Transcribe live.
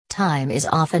Time is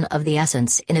often of the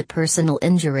essence in a personal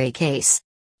injury case.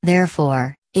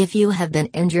 Therefore, if you have been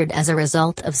injured as a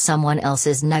result of someone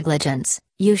else's negligence,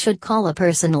 you should call a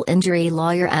personal injury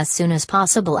lawyer as soon as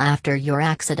possible after your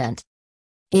accident.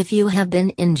 If you have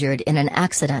been injured in an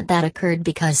accident that occurred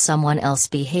because someone else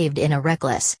behaved in a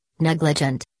reckless,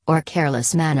 negligent, or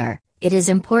careless manner, it is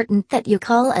important that you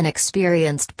call an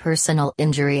experienced personal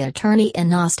injury attorney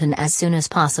in Austin as soon as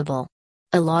possible.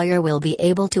 A lawyer will be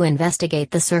able to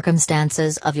investigate the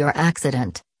circumstances of your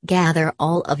accident, gather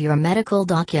all of your medical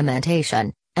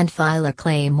documentation, and file a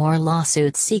claim or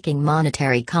lawsuit seeking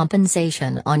monetary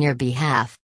compensation on your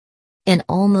behalf. In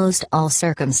almost all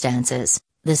circumstances,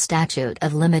 the statute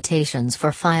of limitations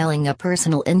for filing a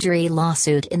personal injury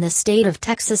lawsuit in the state of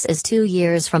Texas is 2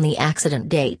 years from the accident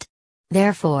date.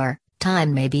 Therefore,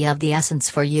 time may be of the essence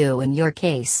for you in your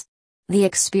case. The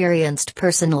experienced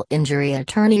personal injury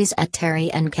attorneys at Terry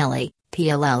 & Kelly,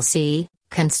 PLLC,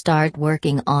 can start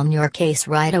working on your case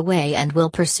right away and will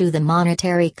pursue the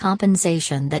monetary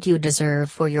compensation that you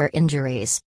deserve for your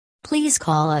injuries. Please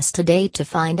call us today to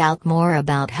find out more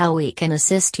about how we can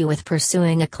assist you with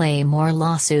pursuing a claim or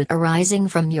lawsuit arising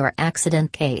from your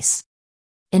accident case.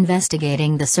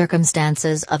 Investigating the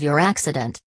circumstances of your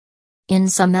accident. In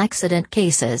some accident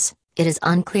cases, it is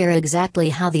unclear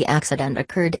exactly how the accident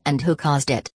occurred and who caused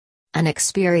it. An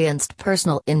experienced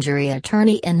personal injury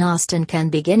attorney in Austin can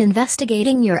begin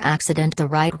investigating your accident the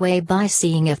right way by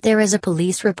seeing if there is a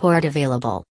police report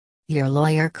available. Your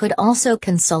lawyer could also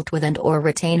consult with and/or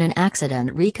retain an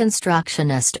accident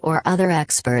reconstructionist or other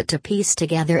expert to piece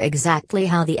together exactly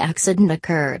how the accident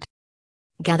occurred.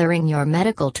 Gathering your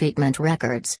medical treatment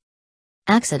records.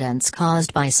 Accidents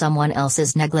caused by someone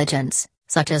else's negligence,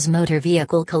 such as motor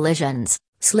vehicle collisions,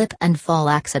 slip and fall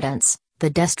accidents,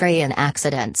 pedestrian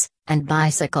accidents, and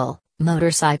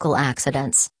motorcycle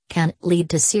accidents, can lead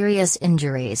to serious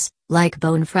injuries, like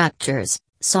bone fractures,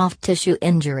 soft tissue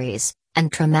injuries,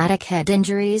 and traumatic head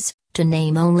injuries, to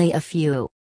name only a few.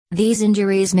 These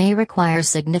injuries may require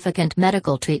significant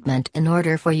medical treatment in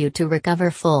order for you to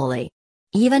recover fully.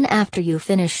 Even after you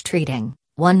finish treating,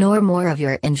 one or more of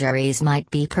your injuries might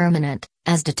be permanent,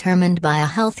 as determined by a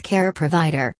healthcare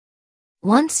provider.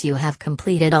 Once you have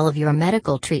completed all of your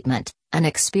medical treatment, an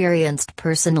experienced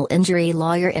personal injury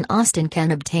lawyer in Austin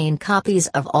can obtain copies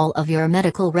of all of your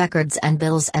medical records and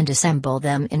bills and assemble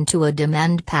them into a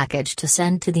demand package to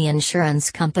send to the insurance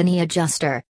company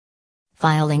adjuster.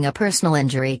 Filing a personal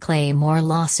injury claim or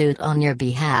lawsuit on your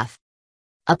behalf.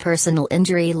 A personal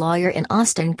injury lawyer in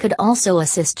Austin could also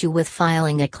assist you with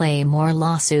filing a claim or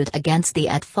lawsuit against the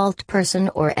at-fault person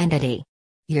or entity.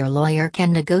 Your lawyer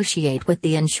can negotiate with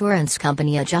the insurance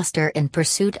company adjuster in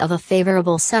pursuit of a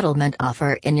favorable settlement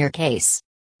offer in your case.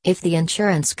 If the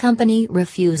insurance company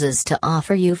refuses to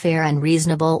offer you fair and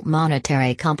reasonable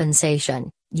monetary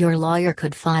compensation, your lawyer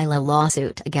could file a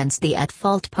lawsuit against the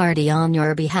at-fault party on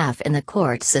your behalf in the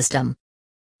court system.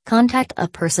 Contact a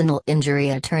personal injury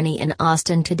attorney in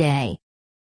Austin today.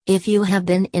 If you have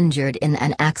been injured in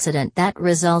an accident that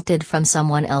resulted from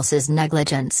someone else's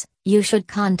negligence, you should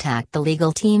contact the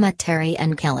legal team at Terry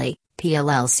 & Kelly,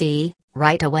 PLLC,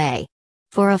 right away.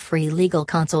 For a free legal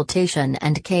consultation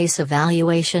and case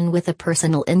evaluation with a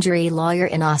personal injury lawyer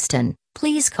in Austin,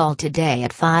 please call today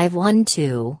at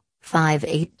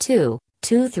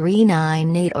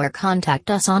 512-582-2398 or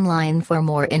contact us online for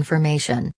more information.